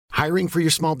Hiring for your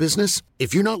small business?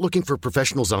 If you're not looking for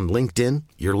professionals on LinkedIn,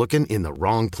 you're looking in the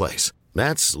wrong place.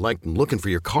 That's like looking for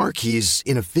your car keys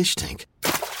in a fish tank.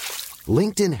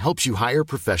 LinkedIn helps you hire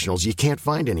professionals you can't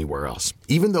find anywhere else,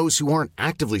 even those who aren't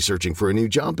actively searching for a new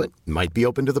job but might be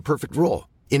open to the perfect role.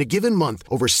 In a given month,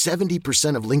 over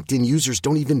 70% of LinkedIn users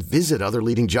don't even visit other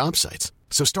leading job sites.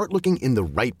 So start looking in the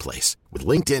right place. With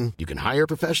LinkedIn, you can hire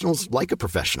professionals like a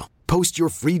professional. Post your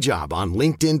free job on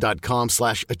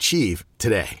linkedin.com/achieve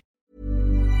today.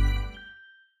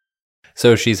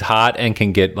 So she's hot and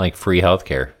can get like free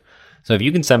healthcare. So if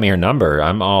you can send me her number,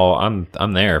 I'm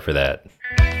there for that.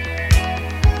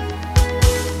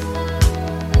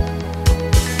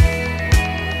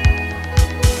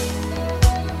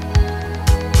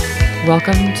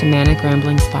 Welcome to Manic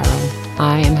Rambling Spiral.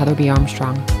 I am Heather B.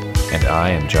 Armstrong. And I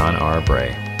am John R.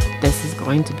 Bray. This is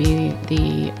going to be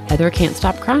the Heather Can't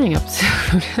Stop Crying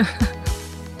episode.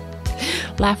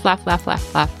 Laugh, laugh, laugh,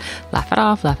 laugh, laugh. Laugh it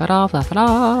off, laugh it off, laugh it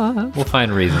off. We'll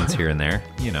find reasons here and there,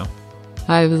 you know.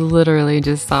 I was literally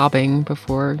just sobbing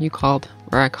before you called,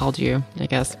 or I called you, I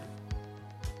guess.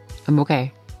 I'm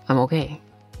okay. I'm okay.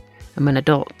 I'm an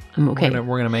adult. I'm okay.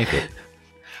 We're gonna make it.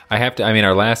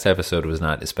 Our last episode was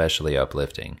not especially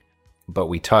uplifting, but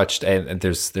we touched, and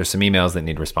there's some emails that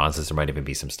need responses. There might even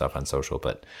be some stuff on social,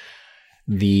 but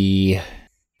the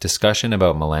discussion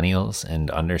about millennials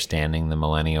and understanding the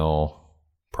millennial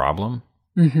problem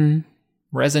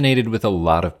resonated with a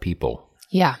lot of people.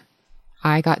 Yeah.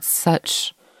 I got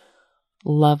such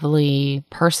lovely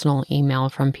personal email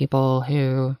from people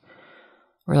who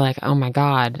were like, oh my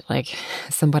God, like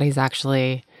somebody's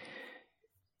actually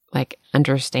like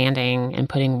understanding and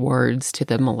putting words to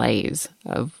the malaise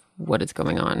of what is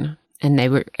going on. And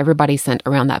everybody sent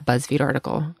around that BuzzFeed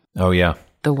article. Oh yeah.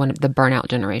 The burnout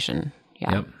generation.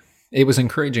 Yeah. Yep. It was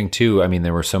encouraging too. I mean,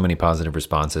 there were so many positive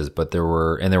responses, but there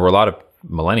were a lot of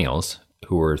millennials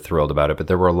who were thrilled about it, but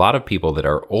there were a lot of people that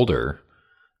are older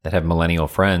that have millennial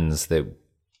friends that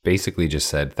basically just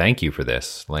said, thank you for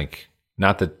this. Like,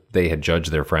 not that they had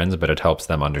judged their friends, but it helps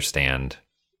them understand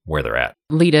where they're at.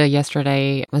 Lita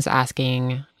yesterday was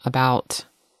asking about,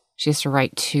 she has to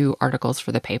write 2 articles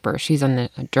for the paper. She's in the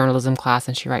journalism class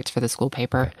and she writes for the school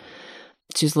paper. Okay.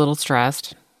 She's a little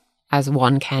stressed, as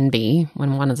one can be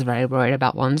when one is very worried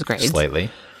about one's grades. Slightly.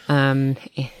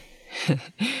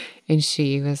 And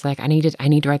she was like, I need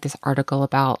to write this article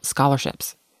about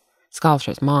scholarships,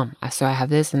 Mom. So I have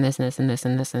this and this and this and this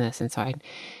and this and this. And so I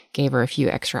gave her a few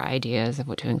extra ideas of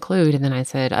what to include. And then I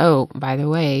said, oh, by the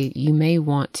way, you may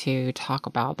want to talk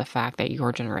about the fact that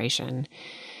your generation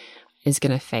is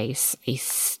going to face a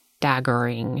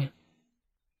staggering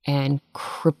and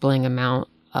crippling amount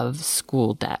of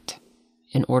school debt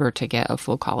in order to get a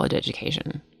full college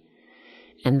education.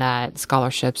 And that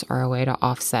scholarships are a way to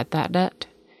offset that debt.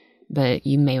 But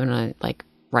you may want to like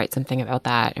write something about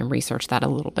that and research that a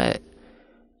little bit.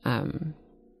 And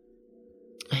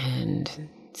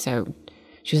so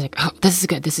she was like, oh, this is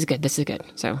good.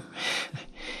 So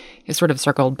it sort of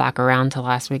circled back around to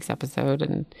last week's episode.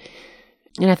 And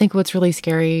I think what's really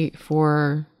scary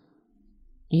for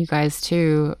you guys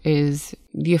too is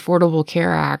the Affordable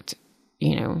Care Act,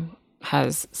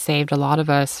 has saved a lot of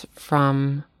us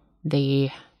from the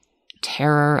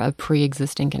terror of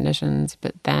pre-existing conditions,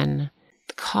 but then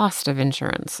the cost of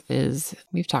insurance is,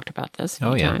 we've talked about this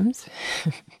a few times.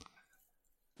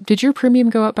 Did your premium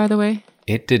go up, by the way?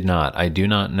 It did not. I do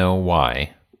not know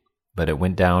why, but it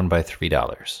went down by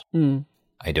 $3.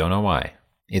 I don't know why.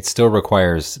 It still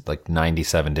requires like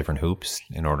 97 different hoops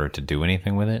in order to do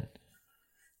anything with it,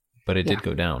 but it did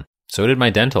go down. So did my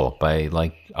dental by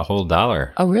like a whole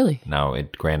 $1. Oh, really? Now,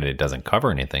 granted, it doesn't cover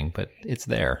anything, but it's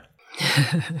there.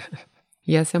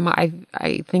 Yeah, so I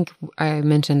think I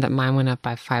mentioned that mine went up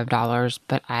by $5,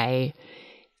 but I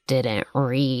didn't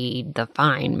read the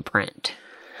fine print.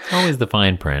 Always the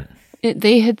fine print.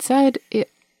 They had said,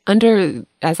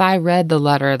 as I read the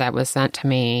letter that was sent to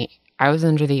me, I was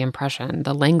under the impression,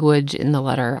 the language in the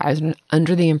letter, I was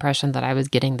under the impression that I was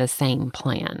getting the same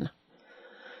plan,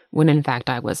 when in fact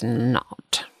I was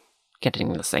not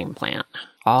getting the same plan.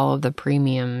 All of the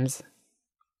premiums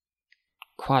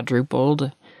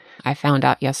quadrupled. I found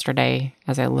out yesterday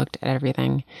as I looked at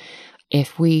everything,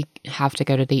 if we have to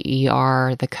go to the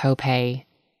ER, the copay,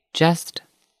 just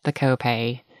the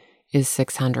copay, is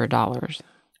 $600.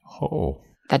 Oh.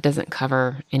 That doesn't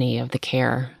cover any of the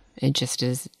care. It just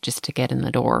is just to get in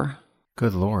the door.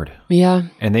 Good Lord. Yeah.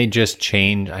 And they just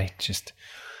change.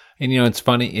 It's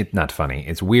funny. It's not funny.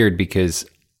 It's weird because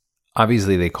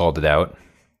obviously they called it out,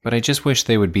 but I just wish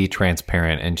they would be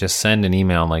transparent and just send an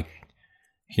email like,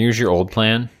 here's your old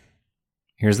plan.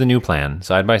 Here's the new plan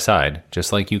side by side,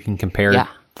 just like you can compare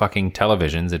fucking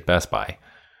televisions at Best Buy.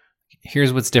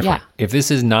 Here's what's different. Yeah. If this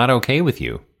is not okay with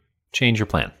you, change your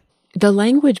plan. The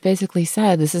language basically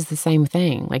said this is the same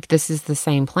thing. Like, this is the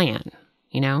same plan,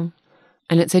 you know?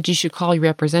 And it said you should call your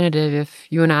representative if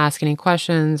you want to ask any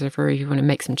questions or if you want to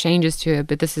make some changes to it.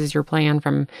 But this is your plan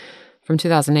from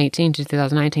 2018 to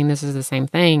 2019. This is the same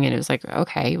thing. And it was like,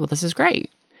 okay, well, this is great.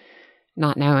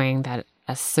 Not knowing that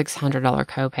a $600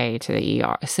 copay to the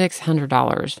ER,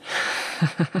 $600.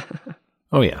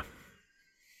 Oh, yeah.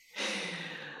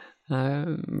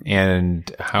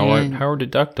 And how are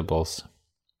deductibles?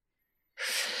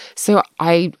 So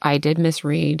I did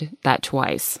misread that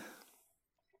twice.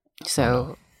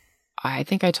 So I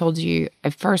think I told you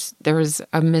at first there was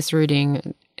a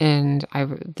misreading, and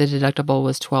the deductible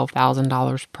was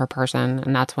 $12,000 per person,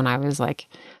 and that's when I was like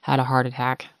had a heart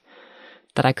attack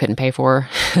that I couldn't pay for.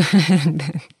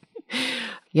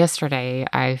 Yesterday,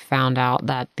 I found out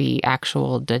that the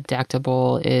actual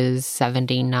deductible is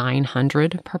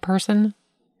 $7,900 per person.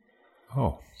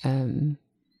 Oh.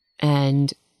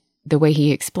 And the way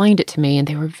he explained it to me, and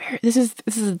they were this is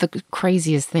the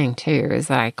craziest thing too, is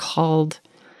that I called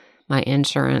my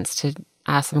insurance to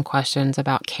ask some questions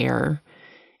about care.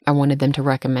 I wanted them to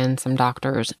recommend some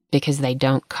doctors because they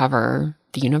don't cover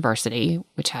the university,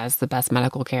 which has the best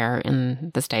medical care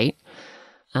in the state.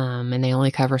 And they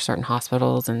only cover certain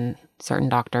hospitals and certain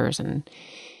doctors. And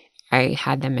I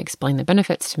had them explain the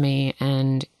benefits to me,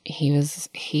 and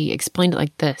he explained it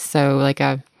like this. So like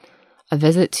a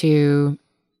visit to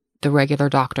the regular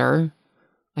doctor,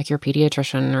 like your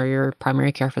pediatrician or your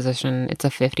primary care physician, it's a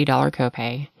 $50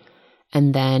 copay.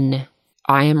 And then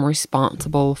I am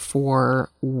responsible for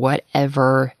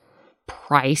whatever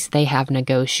price they have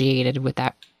negotiated with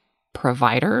that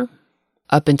provider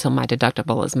up until my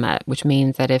deductible is met, which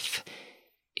means that if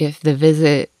the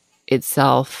visit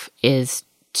itself is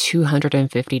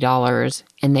 $250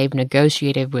 and they've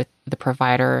negotiated with the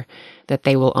provider that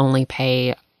they will only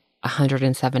pay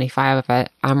 $175 of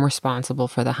it, I'm responsible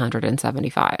for the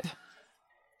 $175.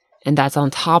 And that's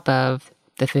on top of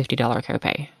the $50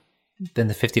 copay. Then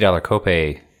the $50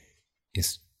 copay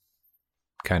is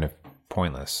kind of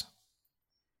pointless.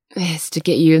 It's to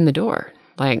get you in the door.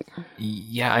 Like,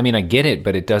 yeah, I mean, I get it,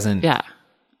 but it doesn't. Yeah.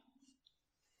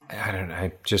 I don't know.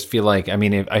 I just feel like, I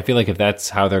mean, I feel like if that's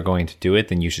how they're going to do it,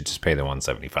 then you should just pay the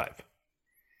 $175.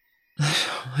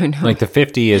 I know. Like the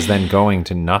 50 is then going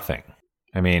to nothing.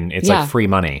 I mean, it's like free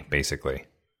money, basically.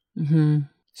 Mm-hmm.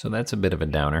 So that's a bit of a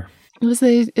downer. It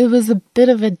was a bit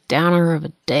of a downer of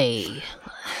a day.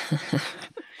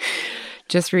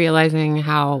 Just realizing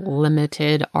how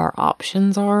limited our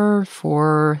options are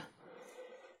for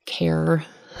care.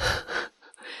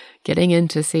 Getting in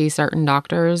to see certain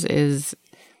doctors is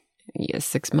a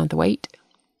 6-month wait,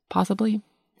 possibly.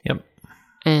 Yep.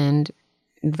 And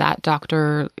that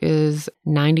doctor is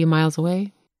 90 miles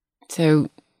away. So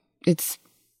it's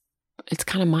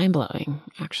kind of mind-blowing,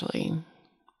 actually.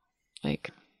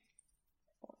 Like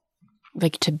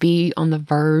to be on the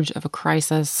verge of a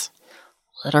crisis,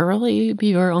 literally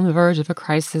be on the verge of a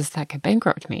crisis that could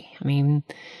bankrupt me. I mean,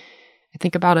 I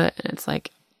think about it and it's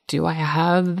like, do I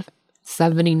have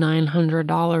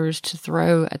 $7,900 to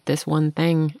throw at this one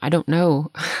thing? I don't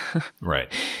know. Right.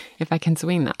 If I can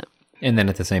swing that. And then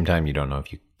at the same time, you don't know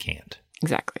if you can't.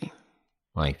 Exactly.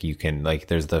 Like you can, like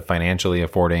there's the financially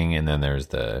affording, and then there's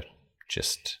the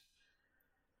just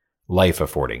life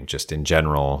affording, just in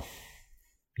general,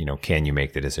 can you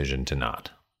make the decision to not?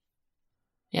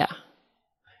 Yeah.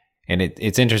 And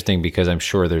it's interesting because I'm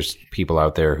sure there's people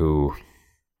out there who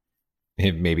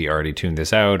have maybe already tuned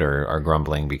this out or are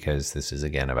grumbling because this is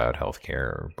again about healthcare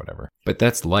or whatever. But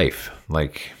that's life.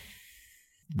 Like,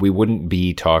 we wouldn't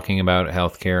be talking about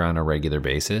healthcare on a regular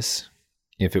basis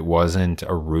if it wasn't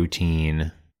a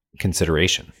routine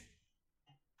consideration.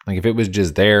 Like, if it was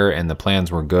just there and the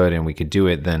plans were good and we could do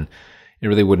it, then it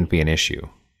really wouldn't be an issue.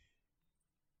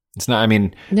 It's not, I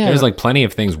mean, There's like plenty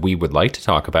of things we would like to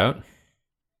talk about,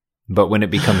 but when it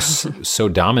becomes so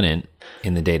dominant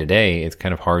in the day-to-day, it's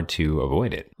kind of hard to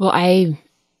avoid it. Well, I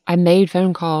made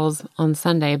phone calls on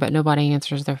Sunday, but nobody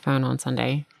answers their phone on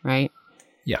Sunday, right?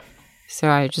 Yeah. So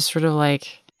I just sort of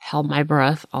like held my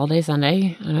breath all day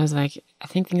Sunday, and I was like, I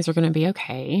think things are going to be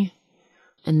okay.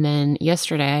 And then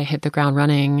yesterday I hit the ground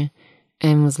running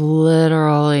and was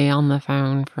literally on the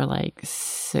phone for like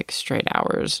 6 straight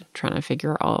hours trying to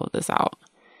figure all of this out.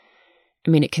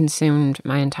 I mean, it consumed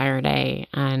my entire day.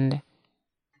 And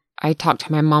I talked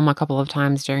to my mom a couple of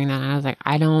times during that, and I was like,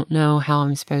 I don't know how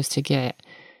I'm supposed to get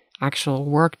actual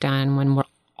work done when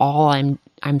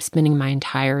I'm spending my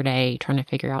entire day trying to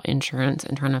figure out insurance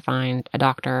and trying to find a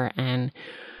doctor. And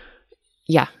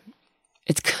yeah,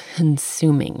 It's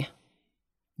consuming.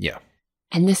 Yeah.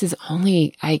 And this is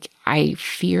only, I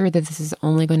fear that this is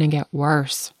only going to get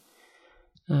worse.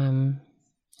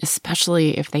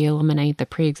 Especially if they eliminate the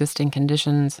pre-existing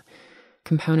conditions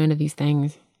component of these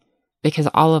things. Because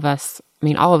all of us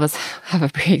have a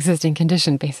pre-existing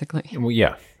condition, basically. Well,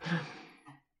 yeah.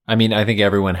 I mean, I think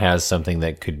everyone has something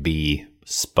that could be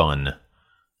spun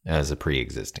as a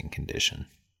pre-existing condition.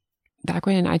 Back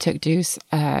when I took Deuce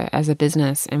as a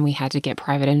business and we had to get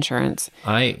private insurance.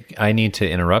 I need to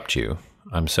interrupt you.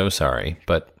 I'm so sorry,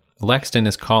 but Lexton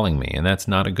is calling me, and that's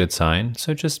not a good sign.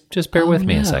 So just bear with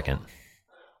me a second.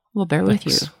 We'll bear with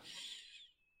you.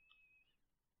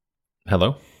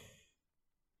 Hello?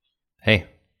 Hey.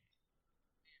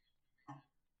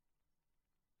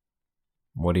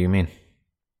 What do you mean?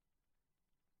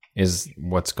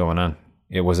 What's going on?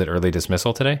 Was it early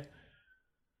dismissal today?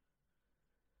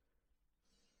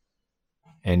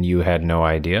 And you had no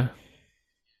idea?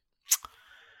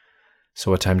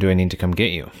 So what time do I need to come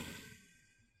get you?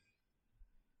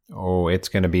 Oh, it's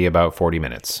going to be about 40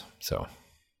 minutes. So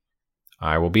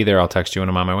I will be there. I'll text you when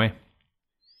I'm on my way.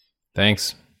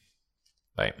 Thanks.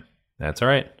 Bye. That's all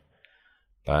right.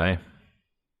 Bye.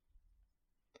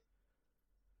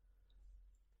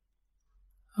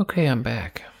 Okay, I'm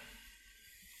back.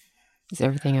 Is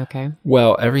everything okay?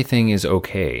 Well, everything is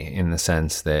okay in the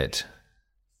sense that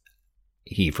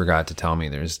he forgot to tell me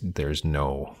there's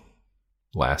no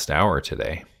last hour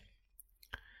today.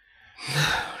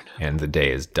 And the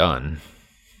day is done.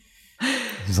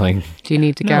 He's like, do you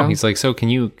need to no. go? He's like, so can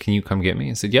you come get me?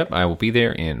 I said, yep, I will be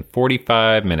there in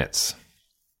 45 minutes.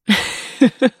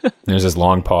 There's this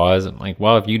long pause. I'm like,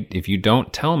 well, if you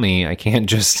don't tell me, I can't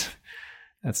just,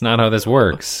 that's not how this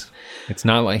works. It's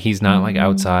not like he's not like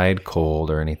outside cold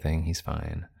or anything. He's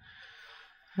fine.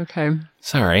 Okay.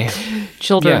 Sorry.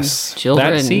 Children. Yes.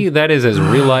 Children. That is as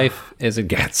real life as it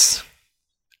gets.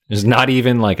 There's not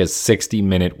even like a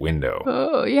 60-minute window.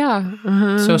 Oh, yeah.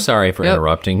 Uh-huh. So sorry for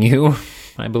interrupting you.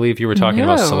 I believe you were talking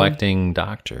about No. selecting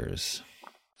doctors.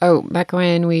 Oh, back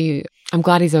when I'm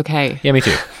glad he's okay. Yeah, me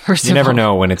too. First You of never all.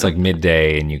 know when it's like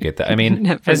midday and you get that. I mean,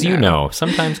 Never as you know. know,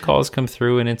 sometimes calls come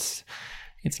through and it's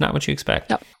not what you expect.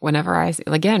 Yep. Whenever I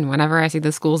see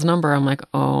the school's number, I'm like,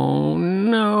 oh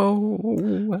no.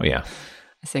 Oh, yeah.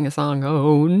 I sing a song,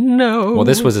 oh no. Well,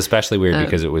 this was especially weird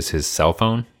because it was his cell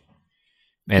phone.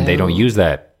 And they don't use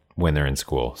that when they're in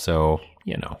school. So,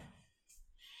 you know.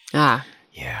 Ah.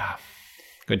 Yeah.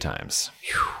 Good times.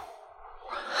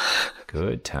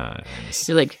 Good times.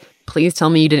 You're like, please tell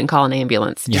me you didn't call an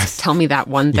ambulance. Just Yes. tell me that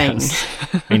one thing.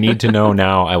 Yes. I need to know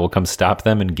now. I will come stop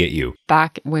them and get you.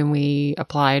 Back when we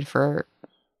applied for,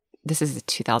 this is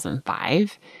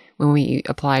 2005, when we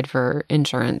applied for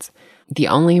insurance, the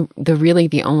only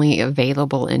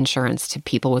available insurance to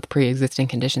people with pre-existing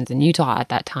conditions in Utah at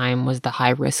that time was the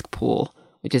high risk pool,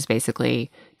 which is basically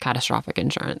catastrophic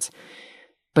insurance.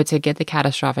 But to get the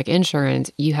catastrophic insurance,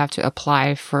 you have to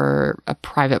apply for a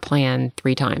private plan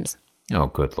 3 times. Oh,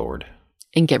 good Lord.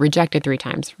 And get rejected 3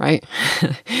 times, right?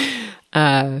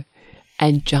 And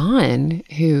John,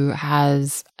 who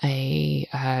has he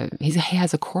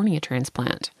has a cornea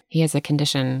transplant. He has a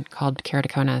condition called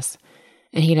keratoconus,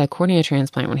 and he had a cornea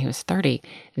transplant when he was 30.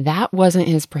 That wasn't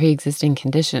his pre-existing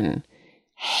condition.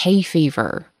 Hay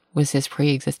fever was his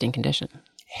pre-existing condition.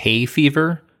 Hay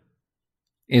fever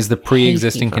is the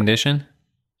pre-existing fever. condition?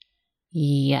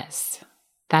 Yes.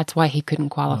 That's why he couldn't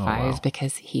qualify, Oh, wow. is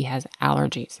because he has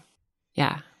allergies.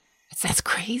 Yeah. That's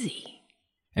crazy.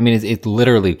 I mean, it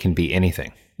literally can be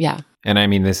anything. Yeah. And I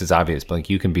mean, this is obvious. But like,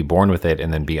 you can be born with it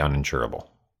and then be uninsurable.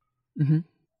 Mm-hmm.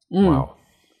 Wow.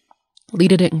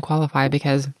 Lita didn't qualify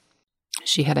because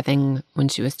she had a thing when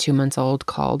she was 2 months old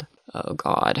called, oh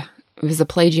God, it was a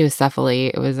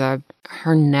plagiocephaly. It was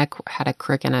her neck had a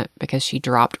crick in it because she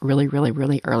dropped really, really,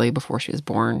 really early before she was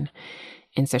born.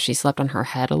 And so she slept on her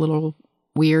head a little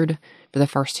weird for the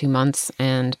first 2 months.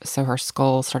 And so her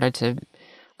skull started to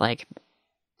like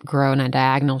grow in a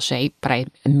diagonal shape. But I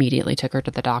immediately took her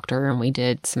to the doctor and we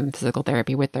did some physical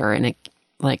therapy with her, and it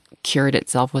like cured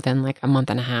itself within like a month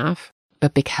and a half.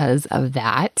 But because of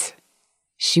that,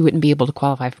 she wouldn't be able to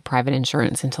qualify for private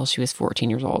insurance until she was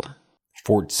 14 years old.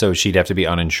 So she'd have to be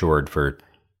uninsured for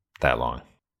that long.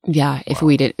 Yeah, if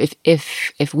we did,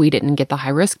 if we didn't get the high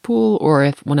risk pool, or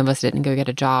if one of us didn't go get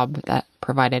a job that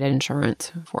provided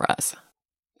insurance for us,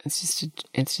 it's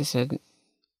just a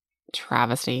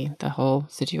travesty, the whole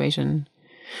situation.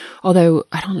 Although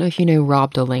I don't know if you know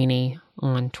Rob Delaney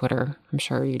on Twitter. I'm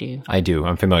sure you do. I do.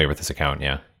 I'm familiar with this account.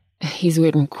 Yeah. He's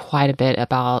written quite a bit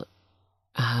about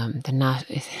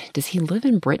does he live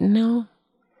in Britain now?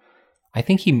 I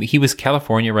think he was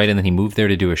California, right? And then he moved there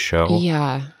to do a show.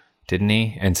 Yeah. Didn't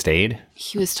he? And stayed?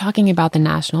 He was talking about the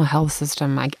national health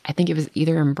system. I think it was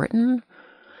either in Britain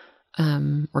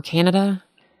or Canada,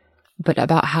 but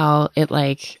about how it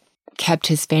like kept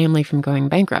his family from going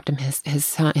bankrupt. And his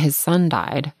son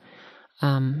died.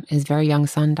 His very young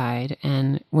son died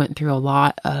and went through a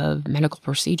lot of medical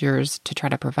procedures to try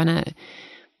to prevent it.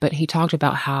 But he talked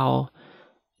about how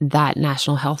that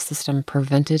national health system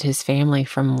prevented his family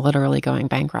from literally going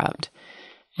bankrupt.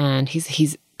 And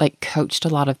he's like coached a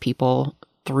lot of people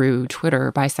through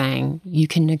Twitter by saying you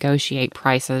can negotiate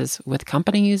prices with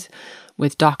companies,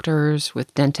 with doctors,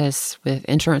 with dentists, with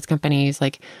insurance companies.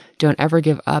 Like, don't ever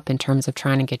give up in terms of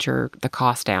trying to get the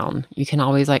cost down. You can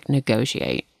always like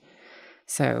negotiate.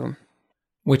 So,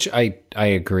 which I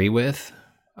agree with.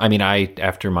 I mean,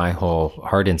 after my whole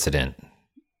heart incident,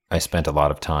 I spent a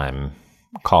lot of time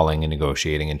calling and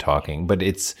negotiating and talking, but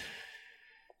it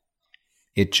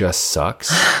just sucks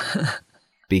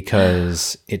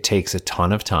because it takes a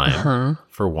ton of time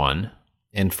for one.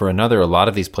 And for another, a lot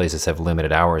of these places have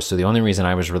limited hours. So the only reason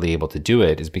I was really able to do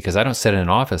it is because I don't sit in an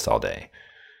office all day.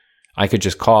 I could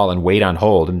just call and wait on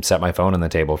hold and set my phone on the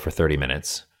table for 30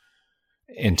 minutes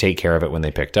and take care of it when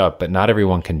they picked up. But not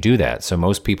everyone can do that. So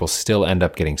most people still end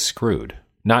up getting screwed.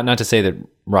 Not to say that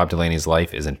Rob Delaney's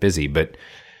life isn't busy, but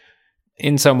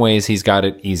in some ways he's got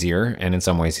it easier and in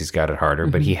some ways he's got it harder,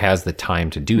 but he has the time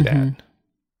to do that.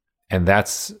 And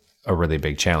that's a really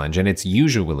big challenge. And it's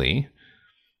usually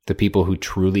the people who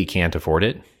truly can't afford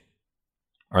it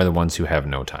are the ones who have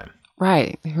no time.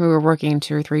 Right. Who are working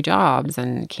 2 or 3 jobs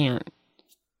and can't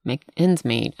make ends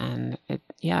meet. And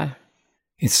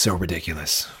it's so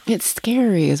ridiculous. It's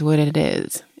scary is what it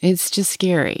is. It's just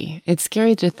scary. It's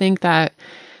scary to think that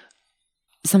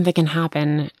something can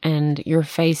happen and you're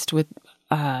faced with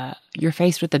a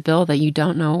bill that you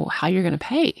don't know how you're going to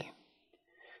pay.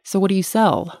 So what do you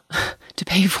sell to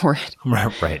pay for it?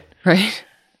 Right. Right?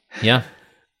 Yeah.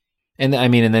 And I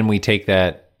mean, and then we take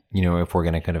that, if we're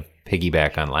going to kind of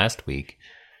piggyback on last week,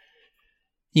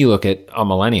 you look at a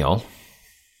millennial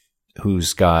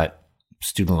who's got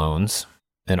student loans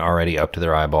and already up to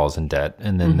their eyeballs in debt,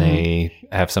 and then they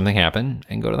have something happen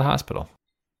and go to the hospital.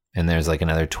 And there's like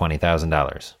another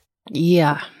 $20,000.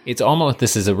 Yeah. It's almost,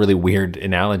 this is a really weird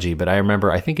analogy, but I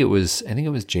remember, I think it was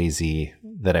Jay-Z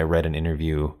that I read an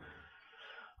interview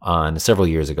on several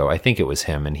years ago. I think it was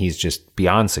him, and he's just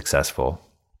beyond successful.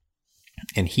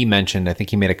 And he mentioned, I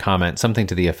think he made a comment, something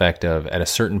to the effect of, at a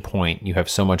certain point, you have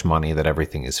so much money that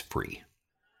everything is free.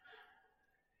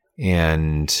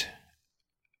 And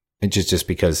it's just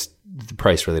because the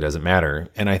price really doesn't matter.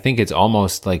 And I think it's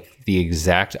almost like the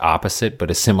exact opposite,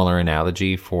 but a similar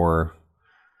analogy for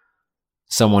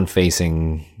someone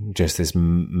facing just this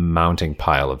mounting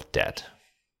pile of debt.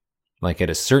 Like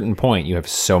at a certain point, you have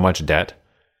so much debt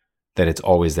that it's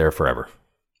always there forever.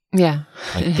 Yeah.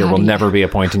 Like there will never be a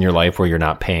point in your life where you're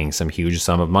not paying some huge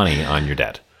sum of money on your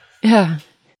debt. Yeah.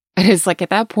 And it's like at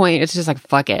that point, it's just like,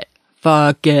 fuck it.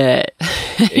 Fuck it.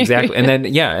 Exactly. And then,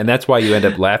 and that's why you end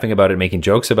up laughing about it, making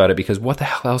jokes about it, because what the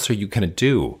hell else are you going to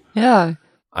do? Yeah.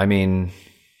 I mean,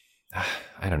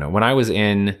 I don't know. When I was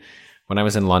in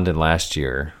London last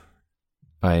year,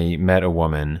 I met a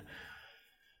woman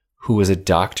who was a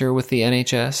doctor with the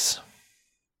NHS.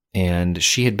 And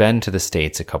she had been to the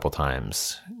States a couple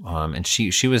times. And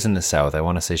she was in the South. I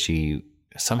want to say she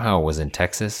somehow was in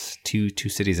Texas, two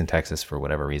cities in Texas for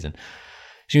whatever reason.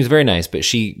 She was very nice, but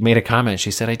she made a comment.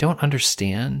 She said, I don't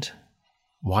understand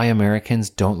why Americans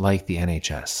don't like the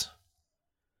NHS.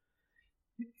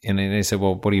 And I said,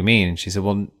 well, what do you mean? And she said,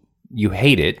 well, you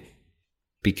hate it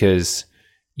because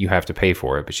you have to pay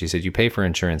for it. But she said, you pay for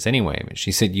insurance anyway. But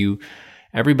she said,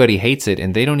 everybody hates it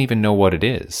and they don't even know what it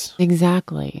is.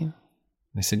 Exactly.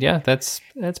 I said, yeah, that's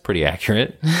pretty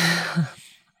accurate.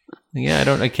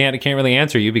 Yeah, I can't really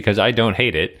answer you because I don't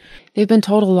hate it. They've been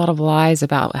told a lot of lies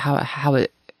about how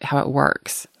it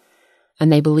works. And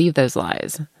they believe those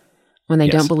lies when they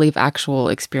don't believe actual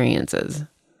experiences.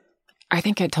 I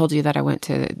think I told you that I went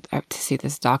to see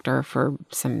this doctor for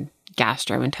some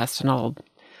gastrointestinal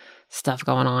stuff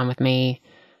going on with me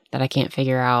that I can't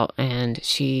figure out. And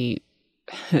she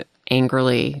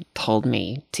angrily told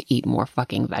me to eat more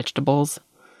fucking vegetables.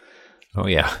 Oh,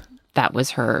 yeah. That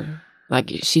was her. Like,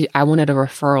 I wanted a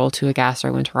referral to a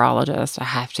gastroenterologist. I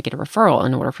have to get a referral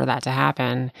in order for that to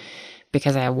happen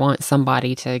because I want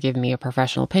somebody to give me a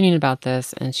professional opinion about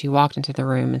this. And she walked into the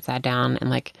room and sat down and,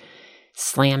 like,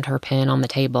 slammed her pen on the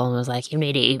table and was like, you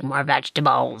need to eat more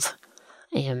vegetables.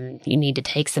 And you need to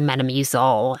take some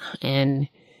Metamucil. And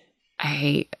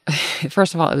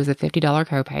first of all, it was a $50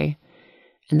 copay.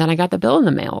 And then I got the bill in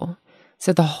the mail.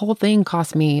 So the whole thing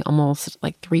cost me almost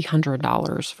like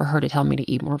 $300 for her to tell me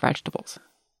to eat more vegetables.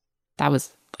 That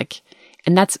was like,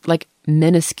 and that's like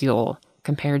minuscule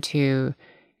compared to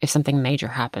if something major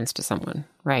happens to someone,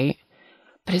 right?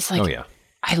 But it's like, Oh, yeah.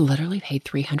 I literally paid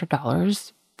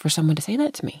 $300 for someone to say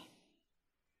that to me.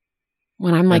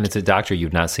 When I'm like, And it's a doctor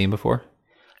you've not seen before?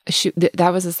 that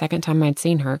was the second time I'd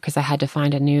seen her because I had to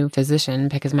find a new physician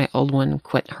because my old one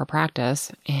quit her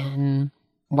practice. And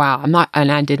wow,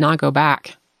 and I did not go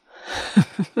back.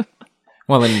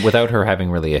 Well, and without her having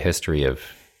really a history of,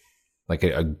 like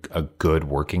a good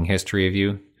working history of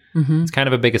you, it's kind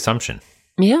of a big assumption.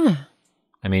 Yeah.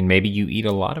 I mean, maybe you eat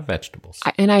a lot of vegetables.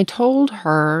 And I told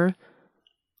her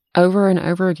over and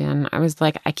over again, I was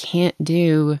like, I can't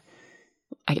do,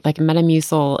 like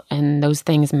Metamucil and those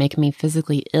things make me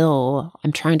physically ill.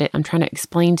 I'm trying to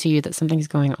explain to you that something's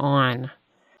going on.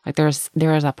 Like there is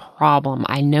a problem.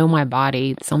 I know my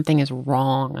body, something is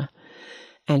wrong.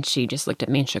 And she just looked at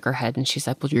me and shook her head and she's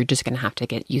like, well, you're just going to have to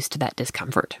get used to that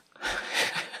discomfort.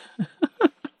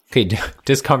 Okay,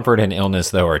 discomfort and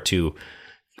illness, though, are two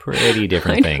pretty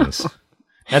different things.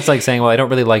 That's like saying, well, I don't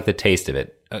really like the taste of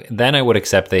it. Then I would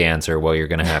accept the answer, well, you're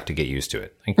going to have to get used to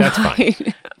it. Like, that's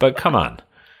fine. But come on.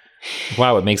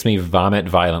 Wow, it makes me vomit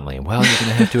violently. Well, you're going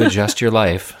to have to adjust your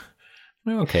life.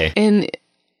 Okay. And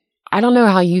I don't know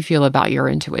how you feel about your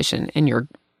intuition and your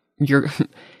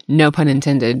no pun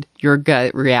intended, your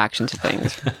gut reaction to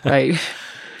things, right?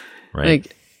 Right.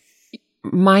 Like,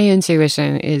 my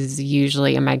intuition is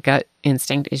usually, and my gut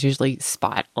instinct is usually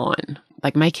spot on.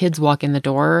 Like my kids walk in the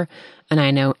door and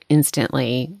I know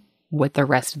instantly what the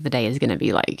rest of the day is going to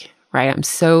be like, right?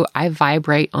 I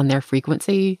vibrate on their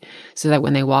frequency so that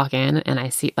when they walk in and I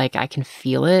see, like, I can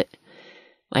feel it,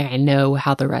 like I know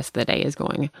how the rest of the day is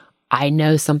going. I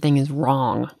know something is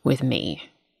wrong with me.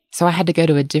 So I had to go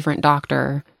to a different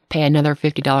doctor, pay another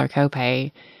 $50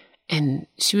 copay. And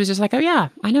she was just like, oh, yeah,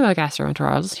 I know a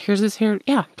gastroenterologist. Here's this here.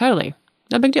 Yeah, totally.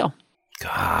 No big deal.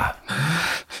 God.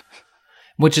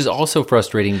 Which is also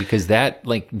frustrating because that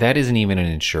isn't even an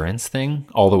insurance thing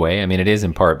all the way. I mean, it is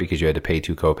in part because you had to pay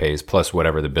 2 copays plus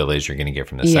whatever the bill is you're going to get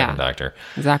from the second doctor.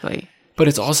 Exactly. But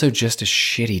it's also just a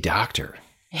shitty doctor.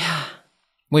 Yeah.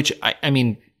 Which, I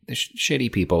mean, there's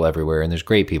shitty people everywhere and there's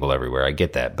great people everywhere. I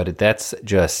get that. But that's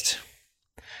just,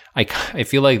 I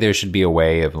feel like there should be a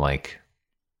way of like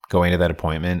going to that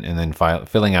appointment and then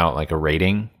filling out like a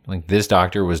rating. Like, this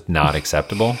doctor was not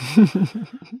acceptable.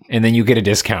 And then you get a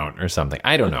discount or something.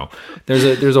 I don't know.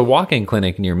 There's a walk-in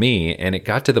clinic near me, and it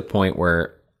got to the point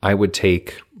where I would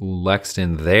take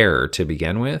Lexton there to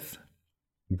begin with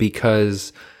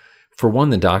because, for one,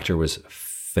 the doctor was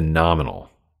phenomenal.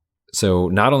 So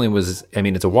not only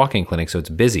it's a walk-in clinic, so it's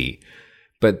busy,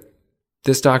 but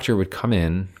this doctor would come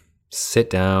in, sit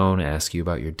down, ask you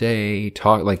about your day,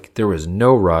 talk, like there was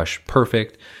no rush,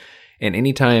 perfect. And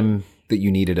anytime that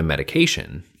you needed a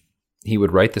medication, he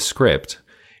would write the script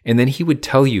and then he would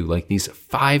tell you like these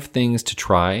 5 things to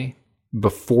try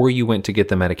before you went to get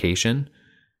the medication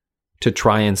to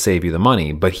try and save you the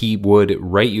money. But he would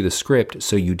write you the script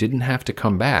so you didn't have to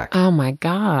come back. Oh my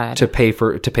God. To pay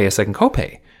a second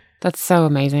copay. That's so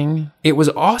amazing. It was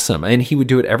awesome. And he would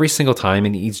do it every single time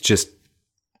and he's just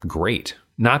great.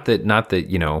 Not that,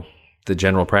 you know, the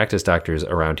general practice doctors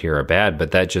around here are bad,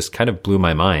 but that just kind of blew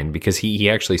my mind because he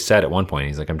actually said at one point,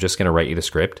 he's like, I'm just going to write you the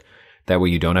script. That way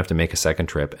you don't have to make a second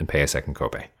trip and pay a second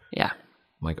copay. Yeah.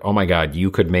 I'm like, oh my God, you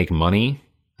could make money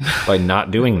by not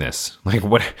doing this. Like,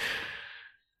 what?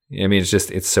 I mean,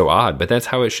 it's so odd, but that's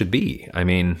how it should be. I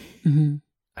mean,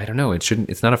 I don't know.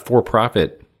 It's not a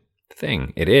for-profit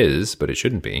thing. It is, but it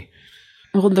shouldn't be.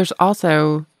 Well, there's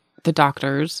also the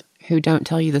doctors who don't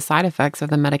tell you the side effects of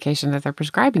the medication that they're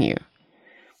prescribing you,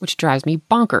 which drives me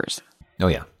bonkers. Oh,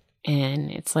 yeah.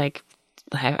 And it's like,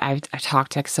 I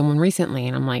talked to someone recently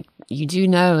and I'm like, you do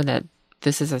know that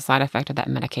this is a side effect of that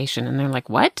medication. And they're like,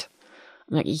 what?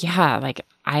 I'm like, yeah, like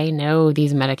I know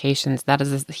these medications, that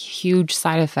is a huge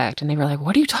side effect. And they were like,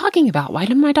 what are you talking about? Why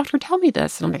didn't my doctor tell me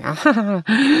this? And I'm like,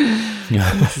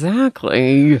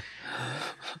 exactly.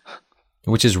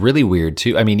 Which is really weird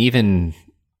too. I mean, even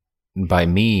by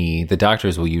me, the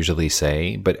doctors will usually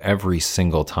say, but every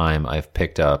single time I've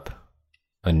picked up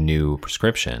a new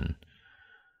prescription,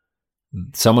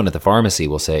 someone at the pharmacy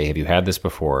will say, have you had this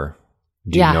before?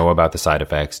 Do you know about the side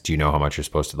effects? Do you know how much you're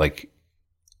supposed to, like,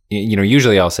 you know,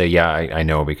 usually I'll say, yeah, I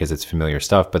know because it's familiar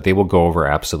stuff, but they will go over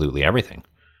absolutely everything.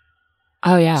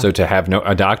 Oh, yeah. So to have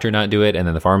a doctor not do it and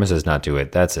then the pharmacist not do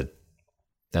it, that's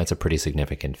a pretty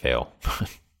significant fail.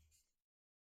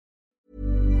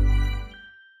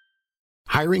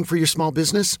 Hiring for your small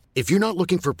business? If you're not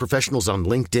looking for professionals on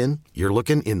LinkedIn, you're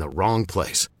looking in the wrong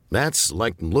place. That's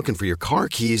like looking for your car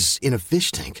keys in a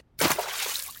fish tank.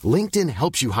 LinkedIn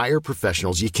helps you hire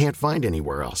professionals you can't find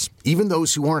anywhere else, even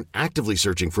those who aren't actively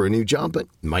searching for a new job but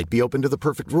might be open to the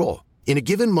perfect role. In a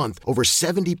given month, over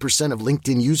 70% of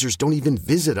LinkedIn users don't even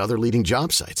visit other leading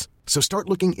job sites. So start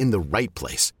looking in the right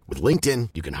place. With LinkedIn,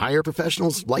 you can hire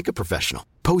professionals like a professional.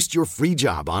 Post your free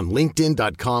job on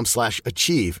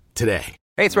linkedin.com/achieve today.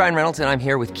 Hey, it's Ryan Reynolds, and I'm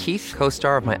here with Keith,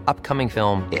 co-star of my upcoming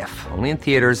film, If, only in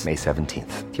theaters May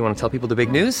 17th. Do you want to tell people the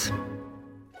big news?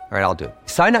 All right, I'll do it.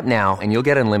 Sign up now and you'll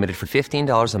get unlimited for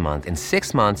 $15 a month and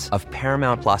 6 months of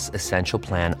Paramount Plus Essential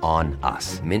Plan on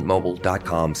us.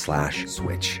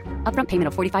 MintMobile.com/switch. Upfront payment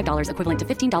of $45 equivalent to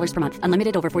 $15 per month.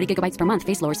 Unlimited over 40 gigabytes per month.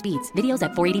 Face lower speeds. Videos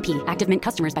at 480p. Active Mint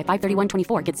customers by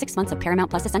 531.24 get 6 months of Paramount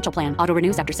Plus Essential Plan. Auto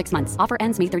renews after 6 months. Offer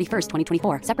ends May 31st,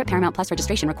 2024. Separate Paramount Plus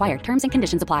registration required. Terms and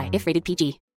conditions apply if rated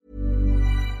PG.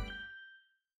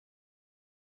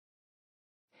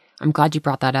 I'm glad you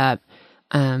brought that up.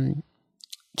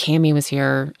 Cammie was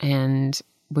here and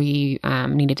we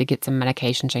needed to get some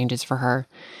medication changes for her.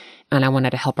 And I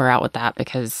wanted to help her out with that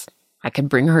because I could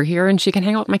bring her here and she can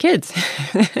hang out with my kids.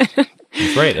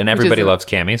 That's right. And everybody loves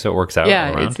Cammie, so it works out.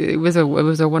 Yeah, it was a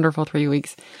wonderful 3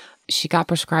 weeks. She got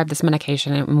prescribed this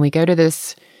medication. And when we go to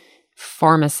this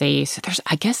pharmacy, so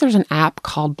I guess there's an app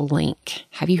called Blink.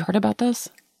 Have you heard about this?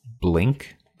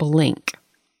 Blink? Blink.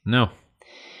 No.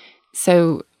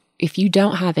 So if you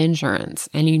don't have insurance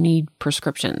and you need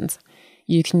prescriptions,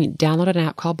 you can download an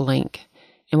app called Blink.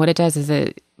 And what it does is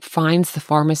it finds the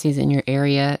pharmacies in your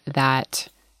area that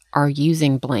are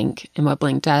using Blink. And what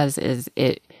Blink does is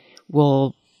it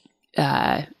will,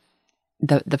 the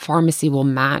pharmacy will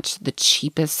match the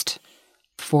cheapest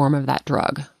form of that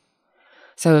drug.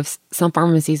 So if some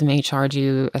pharmacies may charge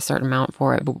you a certain amount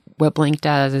for it, but what Blink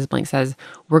does is Blink says,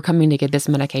 we're coming to get this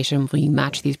medication, will you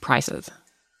match these prices?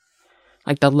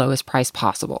 Like the lowest price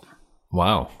possible.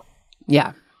 Wow.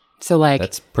 Yeah. So like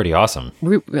that's pretty awesome.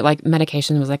 Like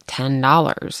medication was like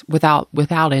 $10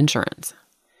 without insurance.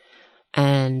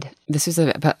 And this is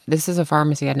a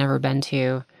pharmacy I'd never been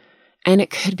to. And it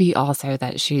could be also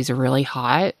that she's really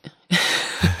hot.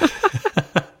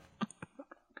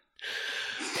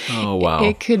 Oh wow.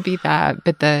 It could be that,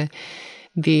 but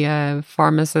the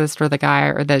pharmacist or the guy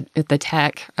or the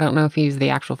tech, I don't know if he's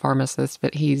the actual pharmacist,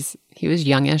 but he was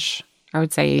youngish. I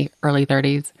would say early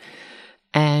 30s.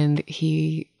 And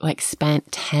he like spent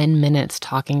 10 minutes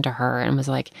talking to her and was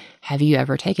like, have you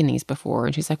ever taken these before?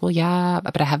 And she's like, well, yeah,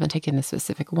 but I haven't taken this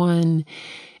specific one.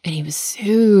 And he was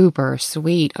super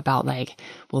sweet about like,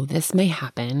 well, this may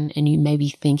happen and you may be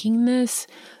thinking this,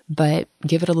 but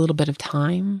give it a little bit of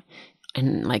time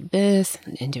and like this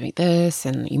and doing this.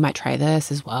 And you might try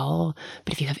this as well.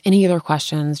 But if you have any other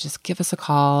questions, just give us a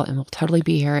call and we'll totally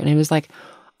be here. And it was like,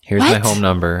 here's my home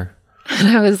number.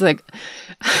 And I was like,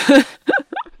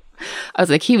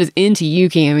 he was into you,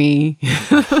 Cammie.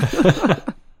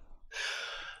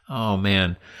 Oh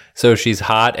man. So she's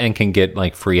hot and can get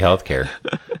like free healthcare.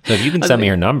 So if you can send me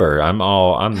her number, I'm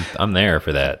there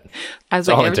for that. That's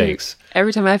all it takes.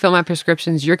 Every time I fill my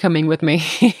prescriptions, you're coming with me.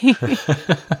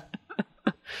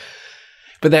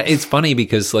 But it's funny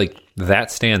because like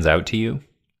that stands out to you.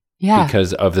 Yeah.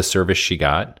 Because of the service she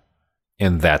got.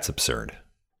 And that's absurd.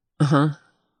 Uh-huh.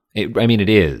 It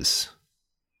is.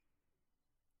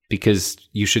 Because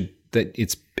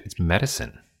it's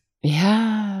medicine.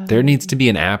 Yeah. There needs to be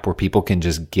an app where people can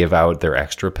just give out their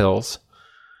extra pills.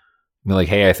 Be like,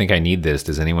 hey, I think I need this.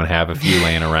 Does anyone have a few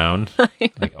laying around?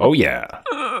 Like, oh yeah.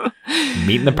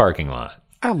 Meet in the parking lot.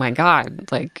 Oh my God.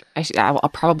 Like I'll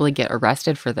probably get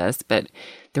arrested for this, but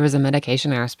there was a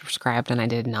medication I was prescribed and I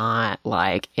did not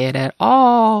like it at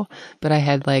all. But I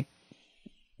had like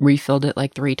refilled it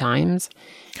like 3 times.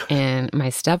 And my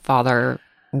stepfather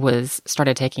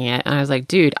started taking it. And I was like,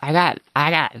 dude, I got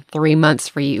 3 months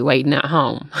for you waiting at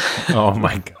home. Oh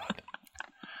my God.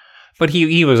 But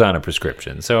he was on a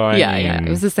prescription. So I mean, it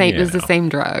was the same. It was the same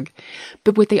drug.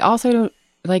 But what they also don't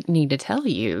like need to tell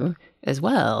you as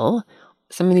well,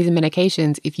 some of these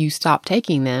medications, if you stop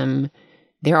taking them,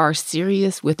 there are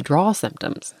serious withdrawal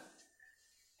symptoms.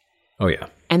 Oh yeah.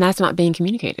 And that's not being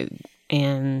communicated.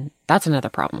 And that's another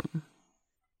problem.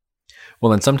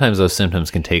 Well, and sometimes those symptoms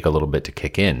can take a little bit to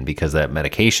kick in because that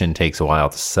medication takes a while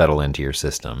to settle into your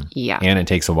system. Yeah. And it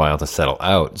takes a while to settle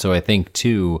out. So I think,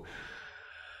 too,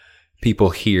 people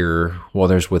hear, well,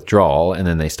 there's withdrawal, and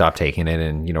then they stop taking it,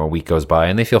 and, a week goes by,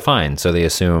 and they feel fine. So they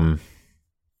assume,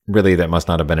 really, that must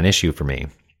not have been an issue for me.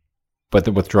 But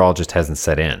the withdrawal just hasn't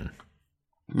set in.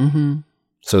 Mm-hmm.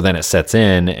 So then it sets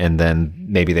in, and then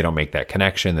maybe they don't make that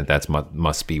connection that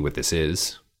must be what this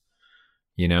is,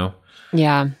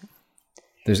 Yeah.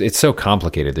 it's so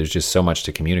complicated. There's just so much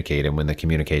to communicate. And when the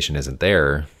communication isn't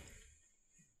there,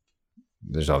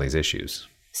 there's all these issues.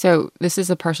 So this is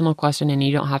a personal question and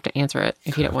you don't have to answer it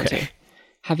if you don't want to.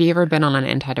 Have you ever been on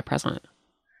an antidepressant?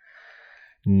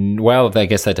 Well, I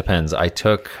guess that depends. I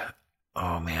took,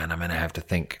 oh man, I'm going to have to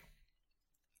think.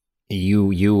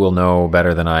 You will know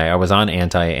better than I was on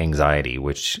anti-anxiety,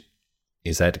 which,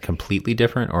 is that completely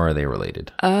different or are they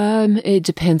related? It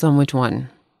depends on which one.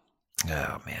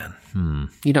 Oh man.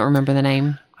 You don't remember the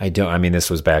name? I don't. I mean, this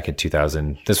was back in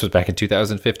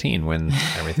 2015 when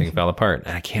everything fell apart.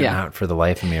 And I can't not for the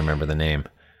life of me remember the name.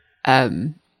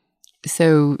 So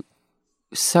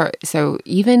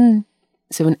an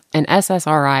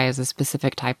SSRI is a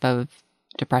specific type of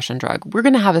depression drug. We're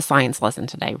going to have a science lesson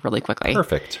today really quickly.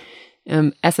 Perfect.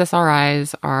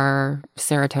 SSRIs are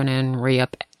serotonin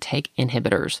reuptake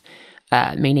inhibitors,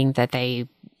 meaning that they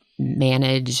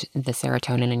manage the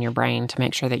serotonin in your brain to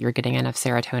make sure that you're getting enough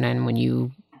serotonin when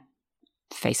you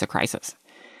face a crisis.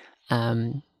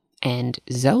 And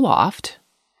Zoloft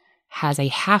has a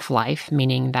half-life,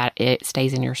 meaning that it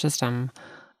stays in your system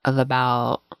of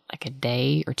about like a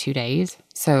day or 2 days.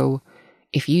 So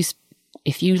if you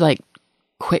like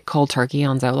quit cold turkey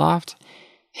on Zoloft,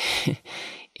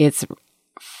 it's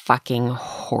fucking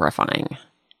horrifying.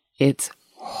 It's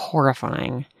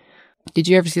horrifying. Did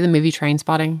you ever see the movie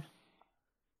Trainspotting?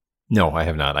 No, I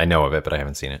have not. I know of it, but I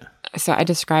haven't seen it. So I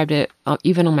described it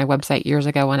even on my website years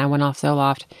ago when I went off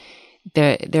Zoloft.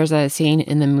 There's a scene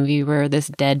in the movie where this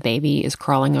dead baby is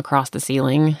crawling across the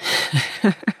ceiling.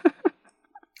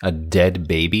 A dead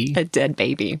baby? A dead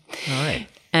baby. All right.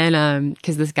 And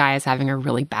because this guy is having a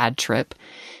really bad trip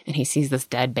and he sees this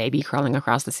dead baby crawling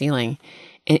across the ceiling.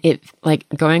 It like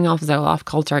going off Zoloft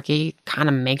cold turkey kind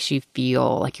of makes you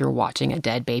feel like you're watching a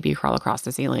dead baby crawl across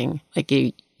the ceiling. Like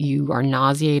you are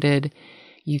nauseated,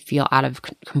 you feel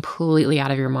completely out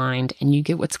of your mind, and you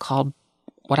get what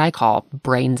I call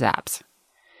brain zaps,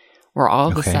 where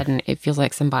all of a sudden it feels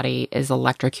like somebody is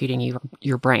electrocuting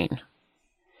your brain,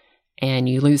 and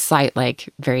you lose sight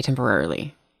like very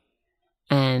temporarily,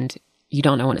 and you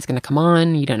don't know when it's going to come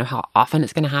on. You don't know how often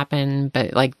it's going to happen,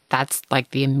 but like that's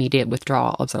like the immediate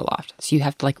withdrawal of Zoloft. So you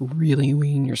have to like really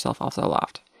wean yourself off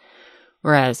Zoloft.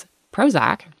 Whereas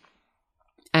Prozac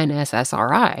and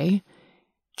SSRI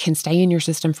can stay in your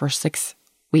system for 6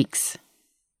 weeks.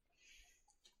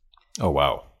 Oh,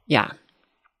 wow. Yeah.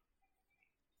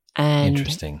 And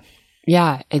interesting.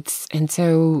 Yeah. And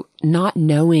so not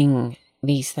knowing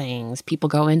these things, people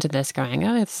go into this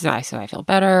going, so I feel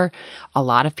better. A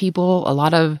lot of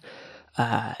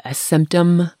a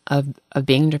symptom of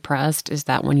being depressed is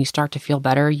that when you start to feel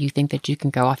better, you think that you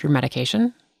can go off your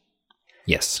medication.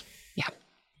 Yes. Yeah.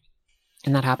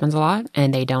 And that happens a lot.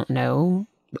 And they don't know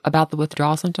about the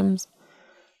withdrawal symptoms,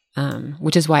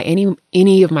 which is why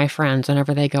any of my friends,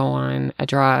 whenever they go on a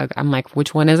drug, I'm like,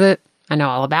 which one is it? I know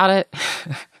all about it.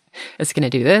 It's going to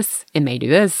do this. It may do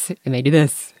this. It may do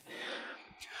this.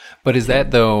 But is that,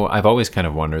 though, I've always kind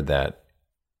of wondered that,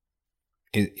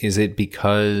 is it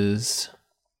because,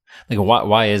 like,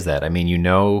 why is that? I mean,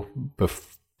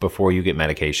 before you get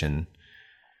medication,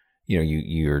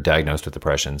 you're diagnosed with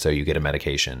depression, so you get a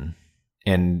medication.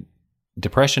 And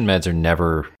depression meds are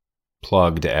never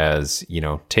plugged as,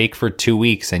 take for 2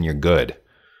 weeks and you're good.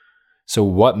 So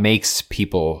what makes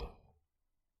people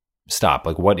stop?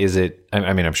 Like, what is it?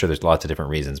 I mean, I'm sure there's lots of different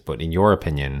reasons, but in your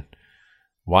opinion,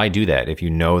 why do that if you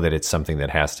know that it's something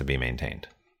that has to be maintained?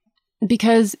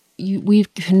 Because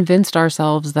we've convinced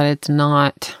ourselves that it's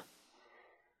not,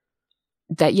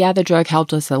 that the drug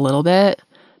helped us a little bit,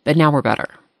 but now we're better.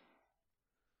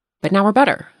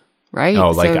 Right? Oh,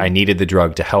 like I needed the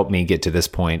drug to help me get to this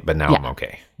point, but now I'm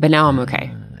okay. But now I'm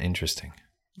okay. Interesting.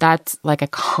 That's like a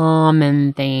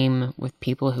common theme with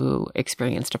people who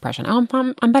experience depression. Oh,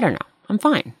 I'm better now. I'm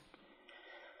fine.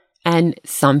 And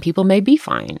some people may be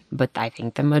fine, but I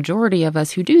think the majority of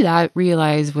us who do that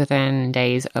realize within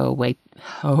days,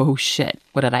 oh shit,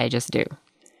 what did I just do?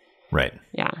 Right.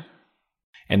 Yeah.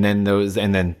 And then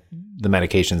the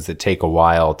medications that take a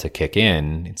while to kick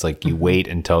in, it's like you wait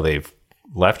until they've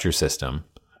left your system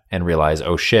and realize,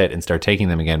 oh shit, and start taking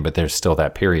them again, but there's still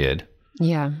that period.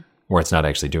 Yeah. Where it's not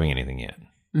actually doing anything yet.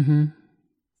 Mm-hmm.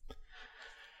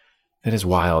 That is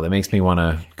wild. It makes me want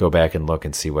to go back and look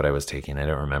and see what I was taking. I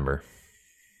don't remember.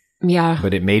 Yeah.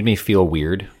 But it made me feel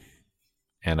weird,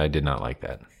 and I did not like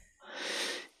that.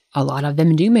 A lot of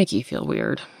them do make you feel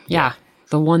weird. Yeah.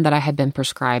 The one that I had been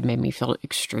prescribed made me feel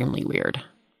extremely weird.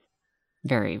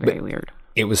 Very, very weird.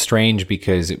 It was strange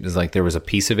because it was like there was a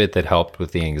piece of it that helped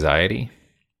with the anxiety,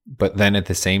 but then at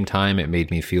the same time, it made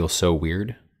me feel so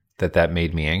weird that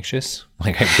made me anxious.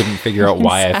 Like I couldn't figure out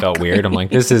why I felt weird. I'm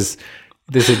like, this has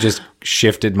just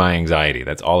shifted my anxiety.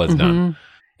 That's all it's done.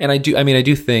 And I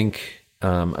do think,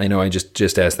 I know I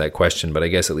just asked that question, but I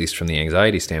guess at least from the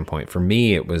anxiety standpoint, for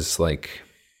me, it was like,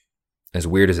 as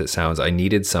weird as it sounds, I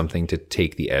needed something to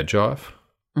take the edge off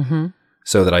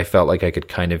so that I felt like I could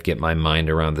kind of get my mind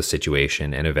around the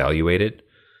situation and evaluate it,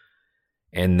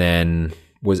 and then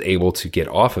was able to get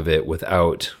off of it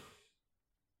without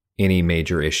any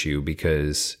major issue.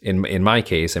 Because in my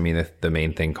case, I mean, the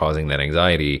main thing causing that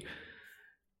anxiety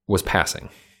was passing.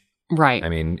 Right. I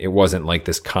mean, it wasn't like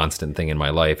this constant thing in my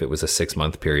life. It was a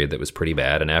 6-month period that was pretty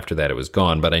bad. And after that, it was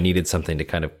gone. But I needed something to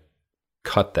kind of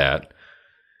cut that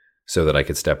so that I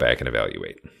could step back and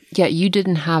evaluate. Yeah, you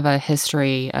didn't have a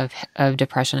history of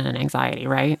depression and anxiety,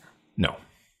 right? No.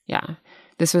 Yeah.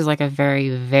 This was like a very,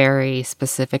 very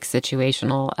specific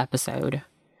situational episode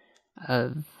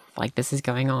of like, this is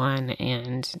going on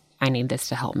and I need this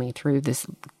to help me through this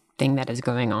thing that is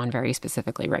going on very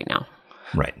specifically right now.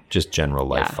 Right. Just general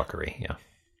life fuckery. Yeah.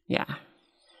 Yeah.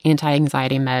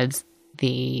 Anti-anxiety meds,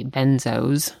 the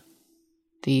benzos,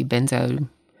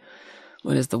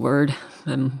 what is the word?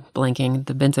 I'm blanking.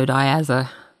 The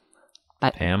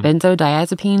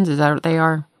benzodiazepines, is that what they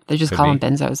are? They just call them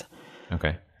benzos.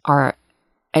 Okay. Are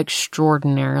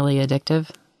extraordinarily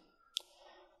addictive.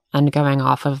 And going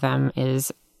off of them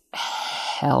is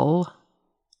hell.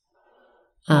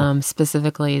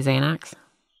 Specifically Xanax.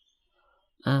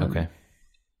 Okay.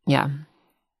 Yeah.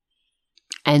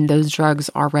 And those drugs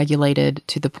are regulated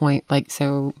to the point, like,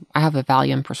 so I have a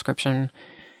Valium prescription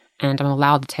and I'm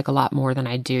allowed to take a lot more than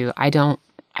I do. I don't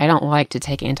like to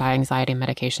take anti-anxiety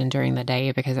medication during the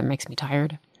day because it makes me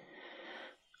tired.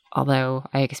 Although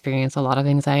I experience a lot of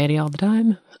anxiety all the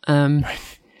time. You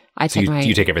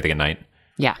take everything at night?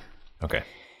 Yeah. Okay.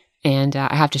 And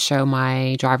I have to show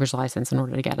my driver's license in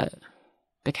order to get it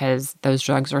because those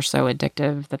drugs are so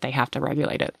addictive that they have to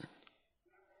regulate it.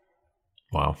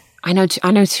 Wow. I know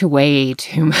way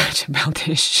too much about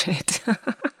this shit.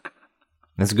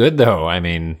 That's good though. I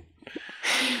mean,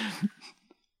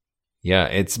 yeah,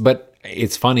 it's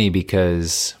funny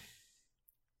because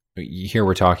here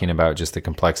we're talking about just the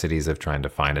complexities of trying to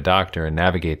find a doctor and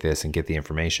navigate this and get the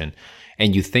information.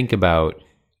 And you think about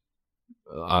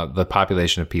the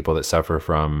population of people that suffer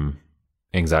from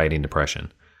anxiety and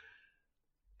depression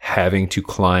having to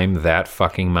climb that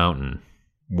fucking mountain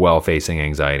while facing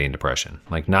anxiety and depression.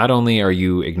 Like, not only are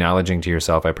you acknowledging to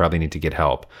yourself, I probably need to get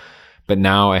help, but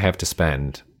now I have to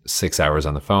spend 6 hours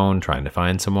on the phone trying to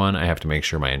find someone. I have to make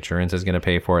sure my insurance is going to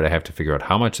pay for it. I have to figure out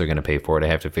how much they're going to pay for it. I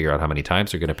have to figure out how many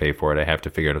times they're going to pay for it. I have to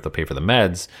figure out if they'll pay for the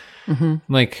meds.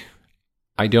 Like,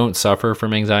 I don't suffer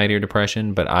from anxiety or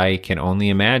depression, but I can only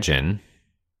imagine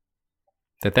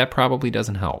that probably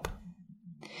doesn't help.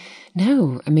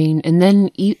 No, I mean, and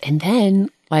then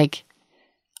like,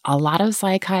 a lot of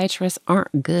psychiatrists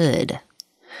aren't good.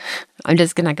 I'm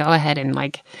just going to go ahead and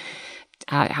like,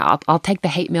 I'll take the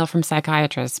hate mail from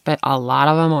psychiatrists, but a lot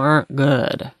of them aren't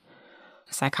good.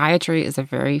 Psychiatry is a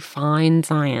very fine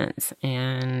science,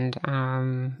 and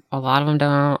a lot of them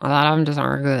just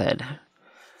aren't good.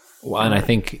 Well, and I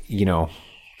think,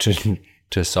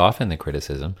 to soften the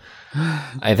criticism,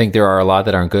 I think there are a lot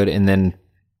that aren't good. And then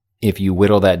if you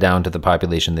whittle that down to the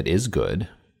population that is good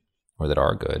or that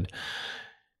are good,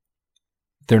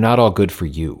 they're not all good for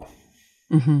you.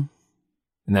 And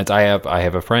that's, I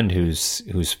have a friend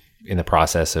who's in the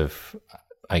process of,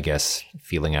 I guess,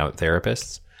 feeling out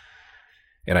therapists.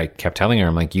 And I kept telling her,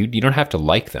 I'm like, you don't have to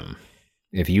like them.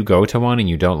 If you go to one and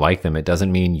you don't like them, it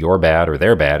doesn't mean you're bad or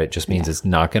they're bad. It just means it's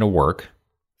not going to work.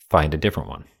 Find a different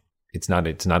one. It's not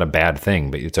a bad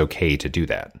thing, but it's okay to do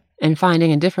that. And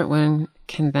finding a different one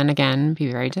can then again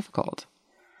be very difficult.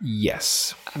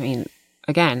 Yes. I mean,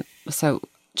 again, so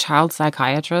child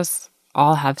psychiatrists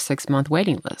all have 6-month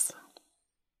waiting lists.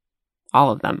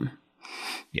 All of them.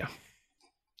 Yeah.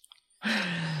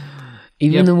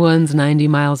 Even the ones 90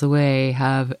 miles away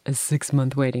have a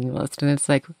 6-month waiting list. And it's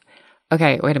like,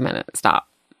 okay, wait a minute. Stop.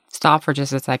 Stop for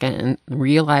just a second and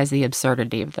realize the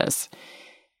absurdity of this.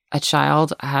 A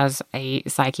child has a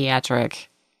psychiatric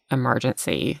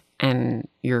emergency and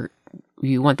you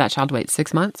want that child to wait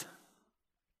 6 months?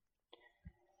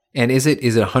 And is it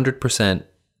 100%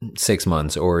 6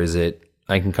 months, or is it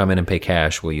I can come in and pay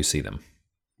cash, will you see them?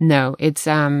 No, it's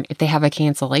if they have a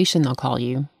cancellation, they'll call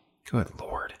you. Good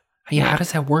Lord. Yeah, how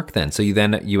does that work then? So you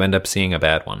end up seeing a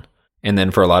bad one. And then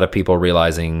for a lot of people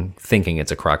thinking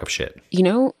it's a crock of shit.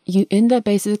 You end up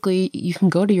basically, you can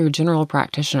go to your general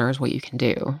practitioner is what you can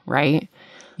do, right?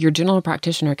 Your general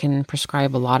practitioner can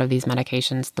prescribe a lot of these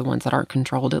medications, the ones that aren't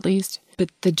controlled at least.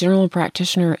 But the general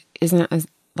practitioner isn't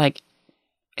like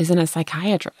isn't a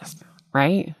psychiatrist,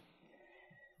 right?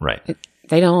 Right.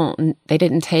 They didn't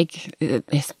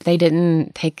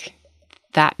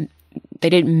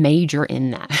major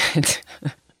in that.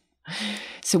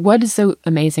 So what is so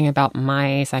amazing about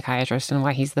my psychiatrist and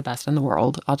why he's the best in the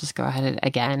world? I'll just go ahead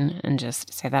again and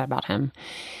just say that about him.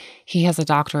 He has a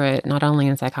doctorate not only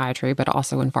in psychiatry, but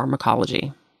also in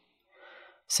pharmacology.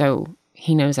 So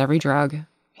he knows every drug.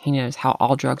 He knows how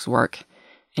all drugs work.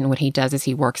 And what he does is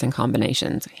he works in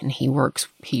combinations, and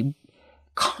he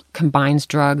combines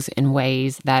drugs in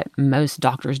ways that most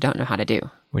doctors don't know how to do.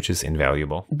 Which is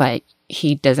invaluable. But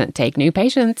he doesn't take new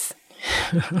patients.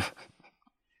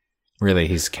 Really,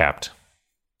 he's capped.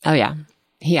 Oh, yeah.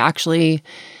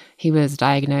 He was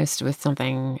diagnosed with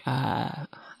something, I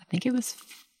think it was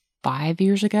 5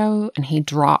 years ago, and he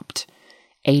dropped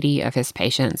 80 of his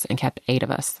patients and kept 8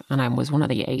 of us. And I was one of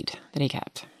the 8 that he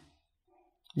kept.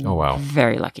 Oh, wow.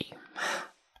 Very lucky.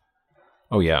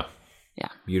 Oh, yeah. Yeah.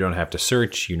 You don't have to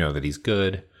search. You know that he's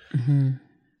good. Mm-hmm.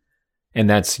 And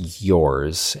that's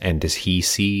yours. And does he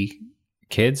see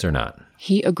kids or not?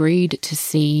 He agreed to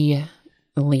see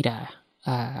Lita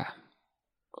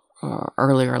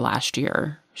earlier last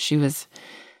year.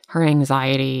 Her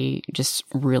anxiety just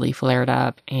really flared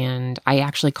up, and I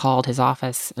actually called his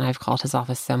office, and I've called his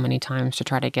office so many times to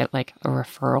try to get like a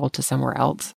referral to somewhere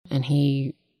else. And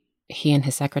he and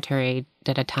his secretary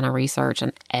did a ton of research,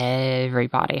 and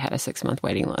everybody had a 6-month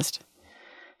waiting list.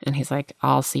 And he's like,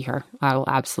 I'll see her. I will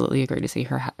absolutely agree to see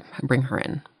her, bring her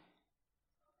in.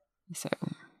 So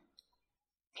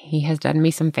he has done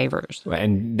me some favors.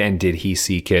 And did he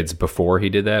see kids before he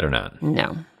did that or not?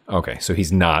 No. Okay, so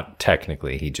he's not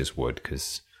technically. He just would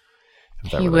because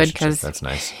he would because that's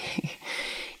nice.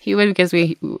 He would because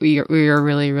we are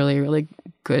really, really, really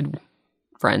good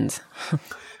friends.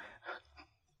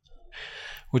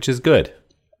 Which is good.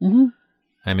 Mm-hmm.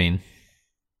 I mean,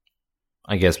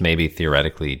 I guess maybe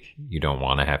theoretically you don't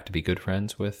want to have to be good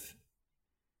friends with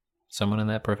someone in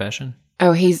that profession.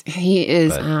 Oh, he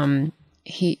is. But,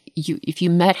 if you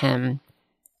met him,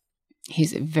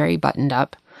 he's very buttoned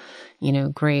up. You know,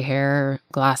 gray hair,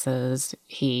 glasses.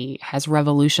 He has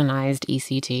revolutionized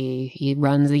ECT. He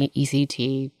runs the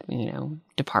ECT,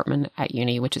 department at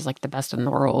uni, which is like the best in the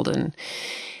world. And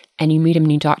you meet him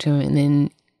and you talk to him, and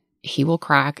then he will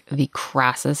crack the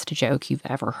crassest joke you've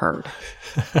ever heard.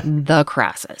 The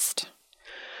crassest.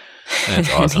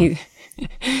 That's awesome.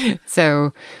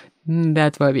 So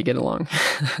that's why we get along.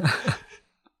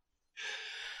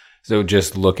 So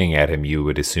just looking at him, you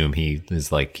would assume he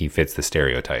is like, he fits the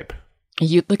stereotype.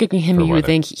 You look at him, you would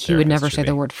think he would never say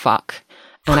the word fuck.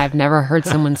 And I've never heard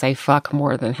someone say fuck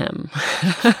more than him.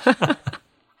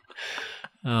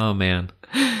 Oh, man.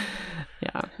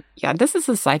 Yeah. Yeah, this is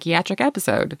a psychiatric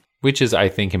episode. Which is, I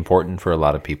think, important for a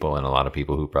lot of people, and a lot of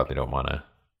people who probably don't want to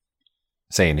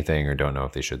say anything or don't know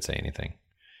if they should say anything.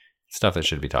 Stuff that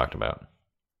should be talked about.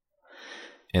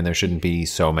 And there shouldn't be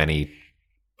so many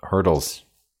hurdles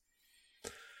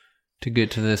to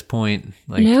get to this point.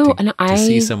 Like, to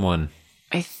see someone.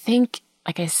 I think,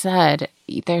 like I said,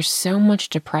 there's so much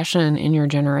depression in your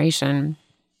generation.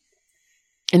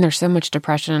 And there's so much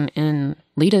depression in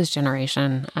Lita's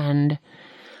generation. And,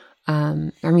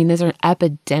 there's an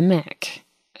epidemic,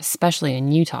 especially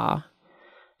in Utah.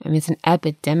 I mean, it's an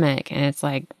epidemic. And it's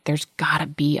like, there's got to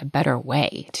be a better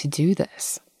way to do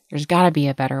this. There's got to be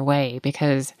a better way,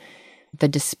 because the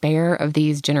despair of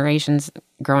these generations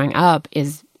growing up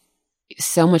is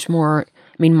so much more.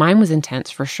 I mean, mine was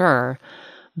intense for sure.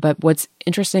 But what's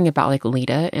interesting about like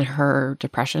Lita and her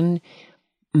depression,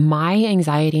 my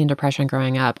anxiety and depression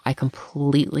growing up, I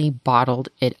completely bottled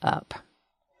it up.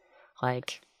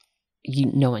 Like,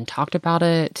 no one talked about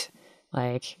it.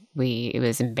 Like, it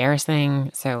was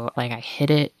embarrassing. So like I hid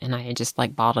it and I just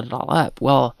like bottled it all up.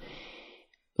 Well,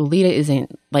 Lita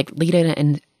isn't like Lita,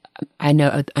 and I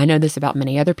know this about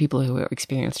many other people who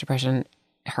experience depression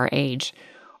her age,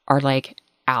 are like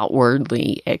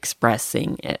outwardly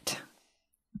expressing it.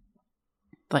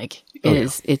 Like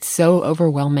it's so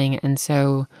overwhelming and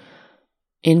so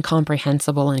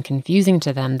incomprehensible and confusing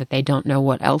to them that they don't know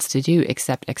what else to do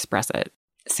except express it.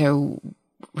 So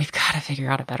we've got to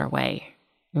figure out a better way.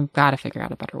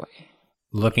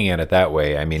 Looking at it that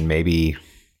way, I mean, maybe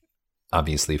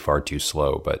obviously far too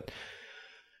slow, but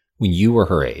when you were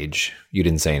her age, you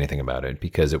didn't say anything about it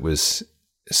because it was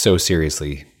so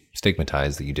seriously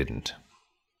stigmatized that you didn't.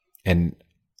 And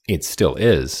it still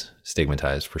is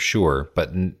stigmatized for sure,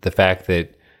 but the fact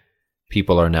that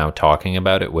people are now talking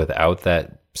about it without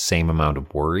that same amount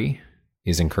of worry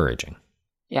is encouraging.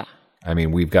 Yeah. I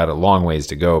mean, we've got a long ways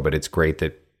to go, but it's great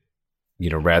that,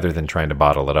 rather than trying to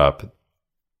bottle it up,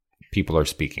 people are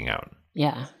speaking out.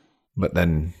 Yeah. But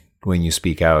then when you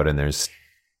speak out and there's,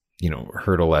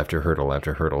 hurdle after hurdle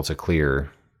after hurdle to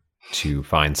clear, to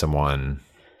find someone,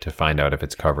 to find out if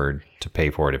it's covered, to pay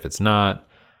for it if it's not,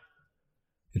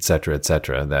 et cetera, it's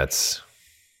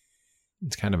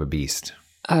kind of a beast.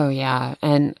 Oh, yeah.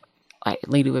 And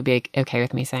Lita would be okay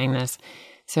with me saying this.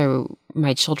 So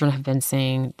my children have been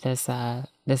seeing this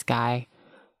guy.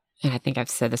 And I think I've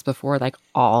said this before, like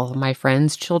all of my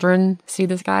friends' children see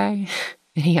this guy.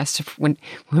 And he has to, when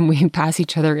we pass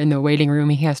each other in the waiting room,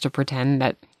 he has to pretend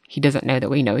that he doesn't know that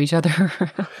we know each other.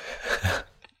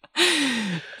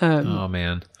 Oh,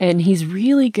 man. And he's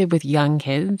really good with young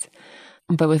kids.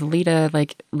 But with Lita,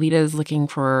 Lita's looking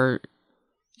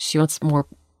she wants more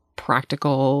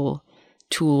practical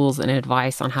tools and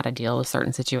advice on how to deal with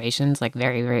certain situations, like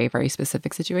very, very, very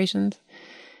specific situations.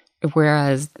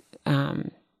 Whereas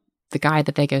the guy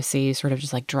that they go see sort of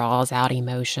just like draws out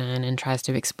emotion and tries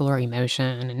to explore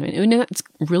emotion. And it's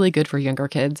really good for younger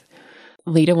kids.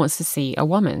 Lita wants to see a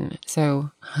woman. So,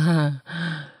 oh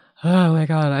my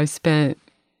God, I spent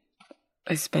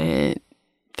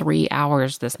 3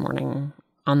 hours this morning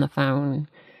on the phone,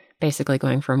 basically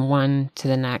going from one to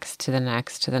the next, to the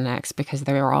next, to the next, because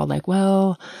they were all like,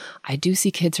 well, I do see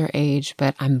kids her age,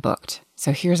 but I'm booked.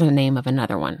 So here's the name of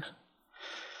another one.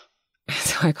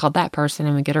 So I called that person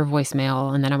and would get her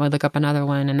voicemail, and then I would look up another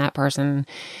one, and that person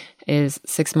is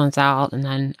 6 months out, and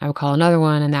then I would call another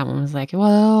one, and that one was like,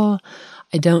 well,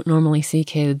 I don't normally see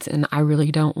kids, and I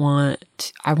really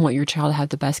I want your child to have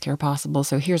the best care possible,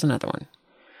 so here's another one.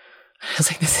 I was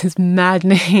like, this is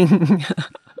maddening.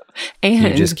 And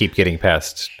you just keep getting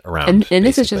passed around. And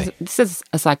this is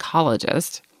a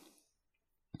psychologist,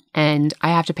 and I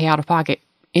have to pay out of pocket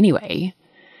anyway.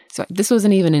 So this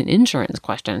wasn't even an insurance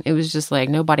question. It was just like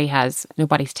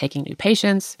nobody's taking new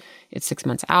patients. It's 6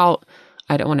 months out.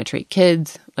 I don't want to treat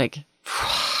kids. Like,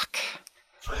 fuck.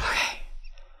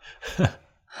 Okay.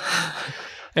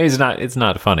 It's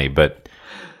not funny, but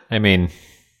I mean,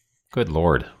 good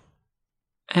Lord.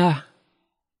 Yeah.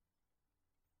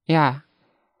 Yeah.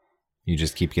 You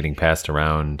just keep getting passed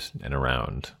around and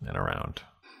around and around.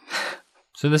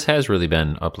 So this has really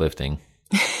been uplifting.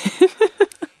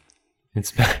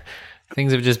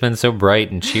 Things have just been so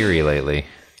bright and cheery lately.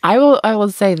 I will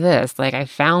say this, like I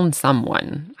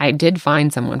did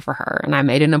find someone for her, and I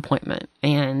made an appointment,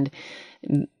 and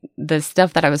the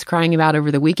stuff that I was crying about over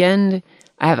the weekend,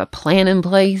 I have a plan in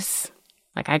place.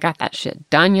 Like I got that shit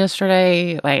done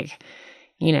yesterday. Like,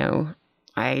 and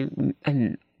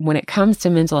when it comes to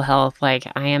mental health, like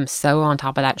I am so on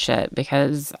top of that shit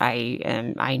because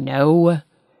I know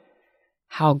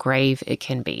how grave it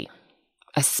can be,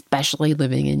 especially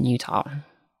living in Utah.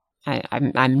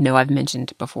 I know I've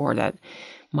mentioned before that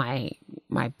my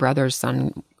brother's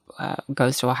son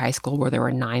goes to a high school where there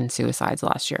were 9 suicides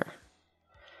last year.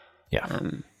 Yeah.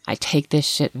 I take this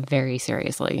shit very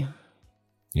seriously.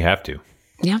 You have to.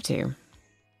 You have to.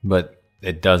 But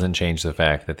it doesn't change the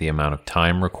fact that the amount of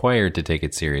time required to take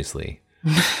it seriously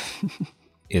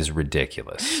is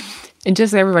ridiculous. And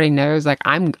just so everybody knows, like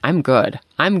I'm good.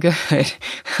 I'm good.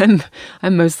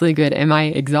 I'm mostly good. Am I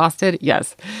exhausted?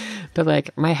 Yes. But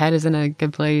like my head is in a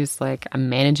good place. Like I'm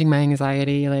managing my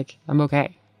anxiety. Like I'm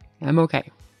okay.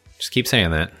 Just keep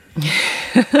saying that.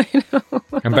 I know.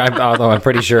 Although I'm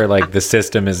pretty sure like the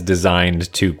system is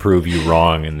designed to prove you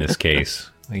wrong in this case.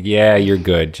 Like, yeah, you're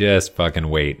good. Just fucking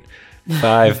wait.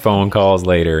 5 phone calls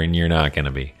later and you're not going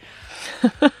to be.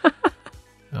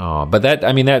 Oh, but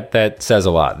that says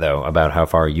a lot though about how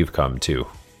far you've come too.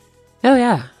 Oh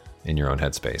yeah. In your own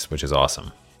headspace, which is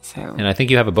awesome. So, and I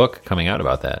think you have a book coming out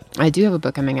about that. I do have a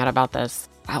book coming out about this.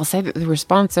 I'll say that the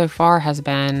response so far has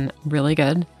been really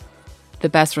good. The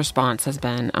best response has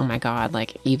been, oh my God,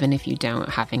 like even if you don't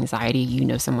have anxiety, you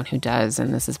know someone who does,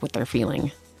 and this is what they're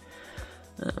feeling.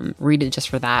 Read it just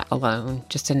for that alone,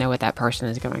 just to know what that person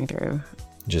is going through.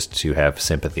 Just to have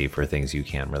sympathy for things you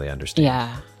can't really understand.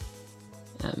 Yeah.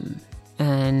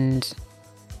 And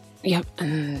yep,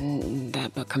 and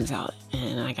that book comes out,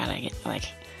 and I gotta get like,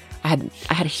 I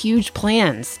had huge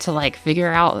plans to like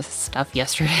figure out stuff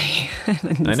yesterday.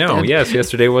 I know. Yes,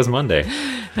 yesterday was Monday.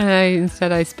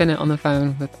 Instead, I spent it on the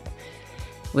phone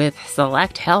with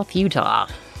Select Health Utah.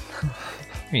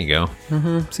 There you go.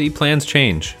 Mm-hmm. See, plans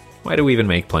change. Why do we even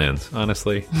make plans,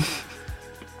 honestly?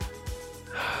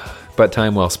 But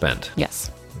time well spent. Yes.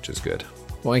 Which is good.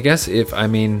 Well, I guess if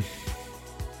anyone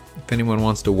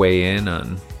wants to weigh in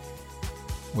on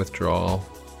withdrawal,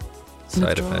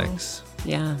 side effects.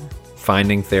 Yeah.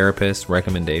 Finding therapists,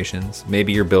 recommendations.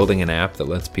 Maybe you're building an app that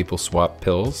lets people swap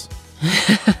pills.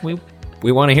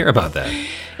 We want to hear about that.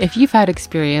 If you've had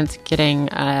experience getting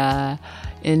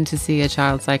in to see a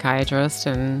child psychiatrist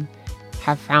and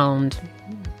have found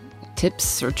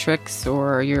tips or tricks,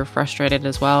 or you're frustrated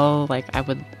as well, like I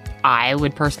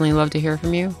would personally love to hear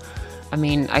from you. I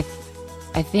mean, I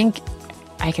think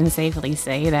I can safely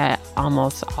say that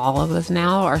almost all of us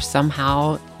now are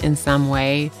somehow in some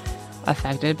way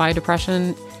affected by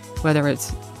depression, whether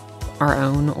it's our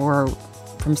own or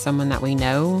from someone that we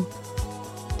know.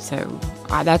 So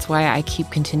that's why I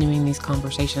keep continuing these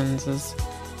conversations, is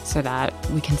so that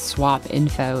we can swap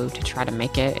info to try to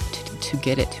make it, to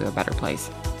get it to a better place.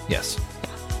 Yes.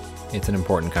 Yeah. It's an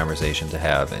important conversation to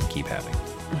have and keep having.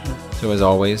 Mm-hmm. So as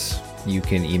always, you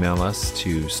can email us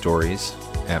to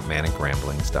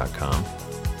stories@manicramblings.com.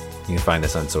 You can find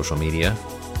us on social media,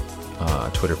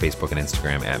 Twitter, Facebook, and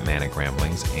Instagram @Manic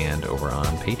Ramblings, and over on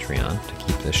Patreon to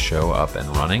keep this show up and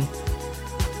running.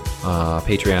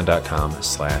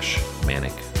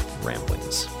 Patreon.com/Manic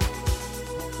Ramblings.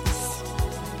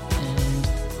 And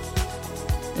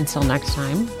until next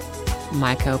time,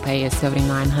 my copay is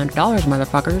 $7,900,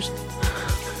 motherfuckers.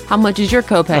 How much is your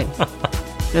copay?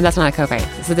 No, that's not a copay.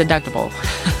 It's a deductible.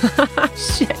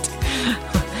 Shit.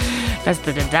 That's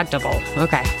the deductible.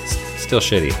 Okay. Still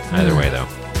shitty. Either way, though.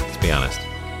 Let's be honest.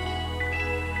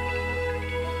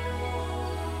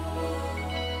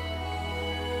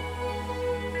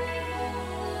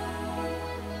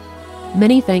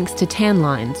 Many thanks to Tan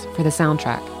Lines for the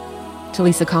soundtrack, to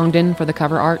Lisa Congdon for the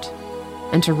cover art,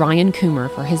 and to Ryan Coomer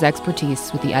for his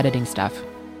expertise with the editing stuff.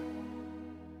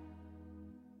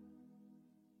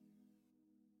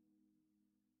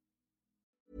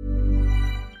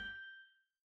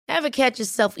 Ever catch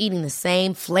yourself eating the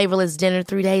same flavorless dinner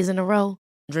 3 days in a row?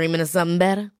 Dreaming of something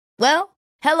better? Well,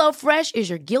 HelloFresh is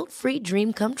your guilt-free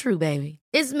dream come true, baby.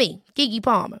 It's me, Keke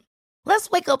Palmer.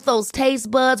 Let's wake up those taste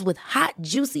buds with hot,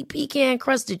 juicy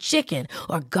pecan-crusted chicken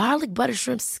or garlic butter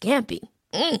shrimp scampi.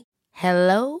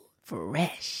 Hello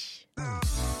Fresh.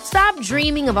 Stop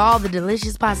dreaming of all the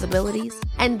delicious possibilities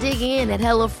and dig in at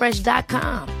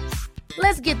HelloFresh.com.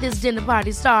 Let's get this dinner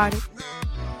party started.